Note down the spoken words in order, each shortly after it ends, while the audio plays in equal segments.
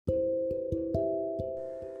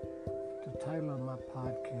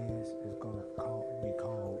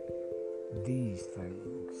These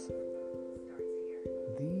things,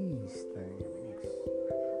 these things,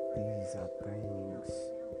 these are things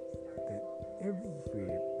that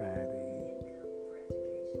everybody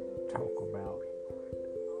talk about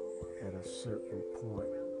at a certain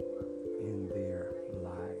point in their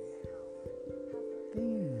life.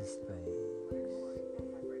 These things,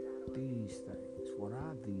 these things. What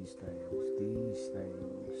are these things? These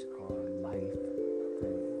things are life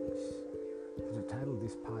things. The title of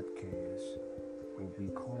this podcast will be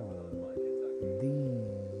called